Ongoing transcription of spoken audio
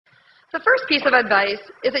The first piece of advice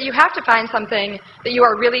is that you have to find something that you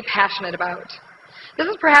are really passionate about. This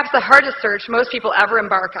is perhaps the hardest search most people ever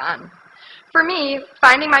embark on. For me,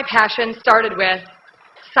 finding my passion started with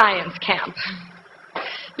science camp.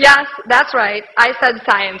 Yes, that's right, I said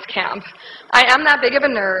science camp. I am that big of a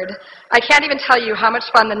nerd. I can't even tell you how much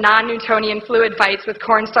fun the non-Newtonian fluid fights with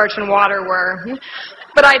cornstarch and water were.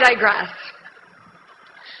 But I digress.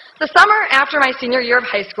 The summer after my senior year of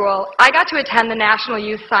high school, I got to attend the National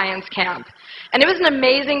Youth Science Camp, and it was an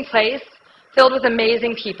amazing place filled with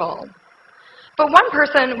amazing people. But one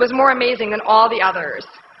person was more amazing than all the others.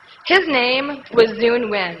 His name was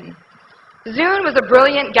Zoon Win. Zoon was a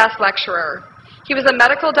brilliant guest lecturer. He was a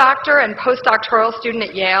medical doctor and postdoctoral student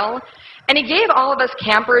at Yale, and he gave all of us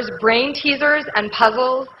campers brain teasers and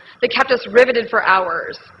puzzles that kept us riveted for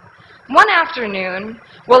hours. One afternoon,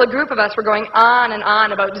 while a group of us were going on and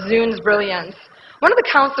on about Zoon's brilliance, one of the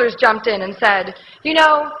counselors jumped in and said, "You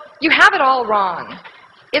know, you have it all wrong.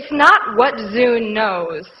 It's not what Zoon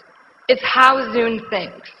knows, it's how Zoon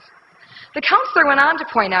thinks." The counselor went on to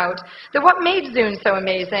point out that what made Zoon so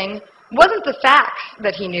amazing wasn't the facts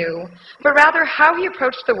that he knew, but rather how he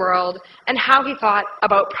approached the world and how he thought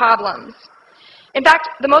about problems. In fact,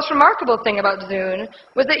 the most remarkable thing about Zoon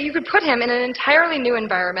was that you could put him in an entirely new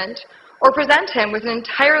environment or present him with an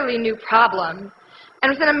entirely new problem,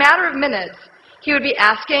 and within a matter of minutes, he would be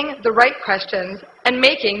asking the right questions and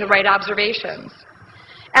making the right observations.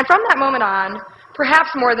 And from that moment on,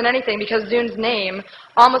 perhaps more than anything because Zoon's name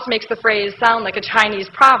almost makes the phrase sound like a Chinese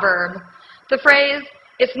proverb, the phrase,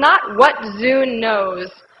 "It's not what Zoon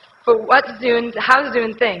knows, but how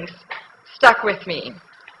Zoon thinks," stuck with me.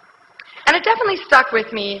 And it definitely stuck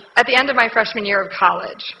with me at the end of my freshman year of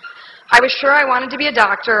college. I was sure I wanted to be a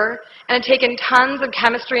doctor and had taken tons of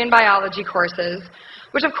chemistry and biology courses,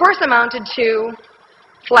 which of course amounted to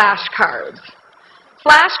flashcards.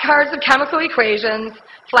 Flashcards of chemical equations,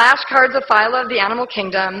 flashcards of phyla of the animal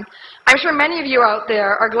kingdom. I'm sure many of you out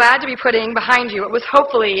there are glad to be putting behind you what was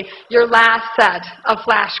hopefully your last set of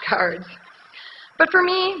flashcards. But for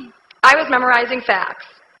me, I was memorizing facts,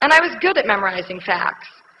 and I was good at memorizing facts.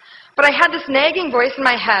 But I had this nagging voice in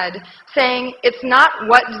my head saying, "It's not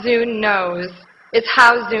what Zoon knows, it's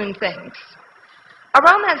how Zoon thinks."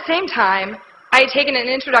 Around that same time, I had taken an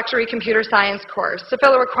introductory computer science course to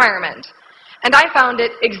fill a requirement, and I found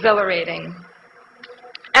it exhilarating.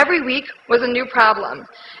 Every week was a new problem.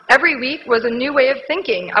 Every week was a new way of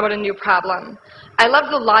thinking about a new problem. I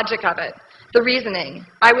loved the logic of it, the reasoning.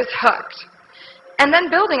 I was hooked. And then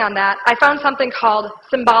building on that, I found something called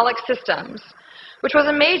symbolic systems, which was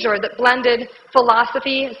a major that blended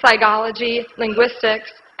philosophy, psychology,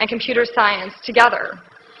 linguistics, and computer science together.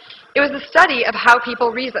 It was the study of how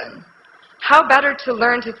people reason. How better to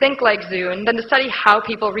learn to think like Zoon than to study how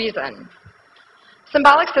people reason?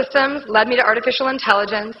 Symbolic systems led me to artificial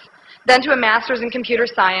intelligence, then to a master's in computer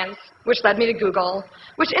science, which led me to Google,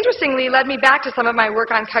 which interestingly led me back to some of my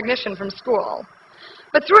work on cognition from school.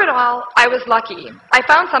 But through it all, I was lucky. I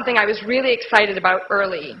found something I was really excited about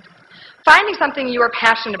early. Finding something you are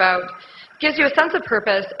passionate about gives you a sense of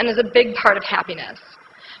purpose and is a big part of happiness.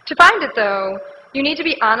 To find it, though, you need to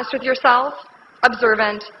be honest with yourself,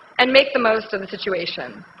 observant, and make the most of the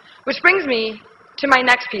situation. Which brings me to my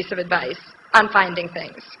next piece of advice on finding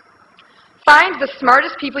things. Find the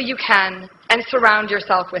smartest people you can and surround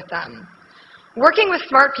yourself with them. Working with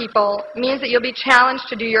smart people means that you'll be challenged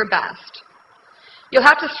to do your best. You'll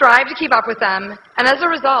have to strive to keep up with them, and as a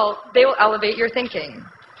result, they will elevate your thinking.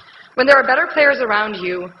 When there are better players around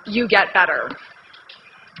you, you get better.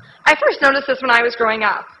 I first noticed this when I was growing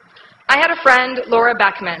up. I had a friend, Laura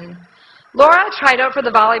Beckman. Laura tried out for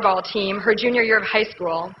the volleyball team her junior year of high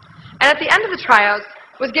school, and at the end of the tryouts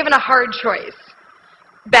was given a hard choice: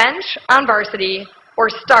 bench on varsity or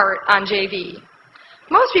start on JV.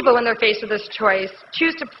 Most people, when they're faced with this choice,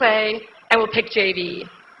 choose to play and will pick JV.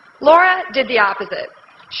 Laura did the opposite.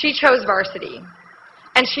 She chose varsity,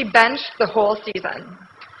 and she benched the whole season.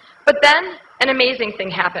 But then an amazing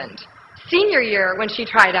thing happened. Senior year, when she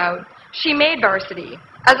tried out, she made varsity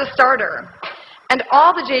as a starter, and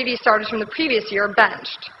all the JV starters from the previous year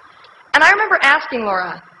benched. And I remember asking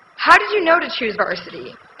Laura, "How did you know to choose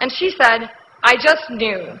varsity?" And she said, "I just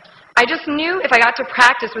knew. I just knew if I got to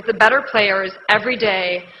practice with the better players every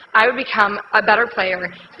day, I would become a better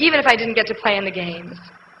player, even if I didn't get to play in the games."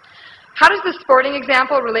 How does this sporting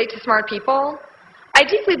example relate to smart people? I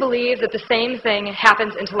deeply believe that the same thing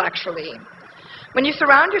happens intellectually. When you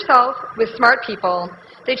surround yourself with smart people,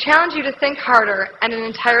 they challenge you to think harder and in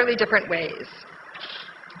entirely different ways.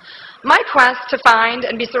 My quest to find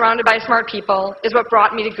and be surrounded by smart people is what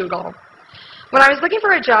brought me to Google. When I was looking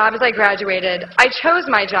for a job as I graduated, I chose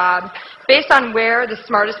my job based on where the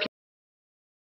smartest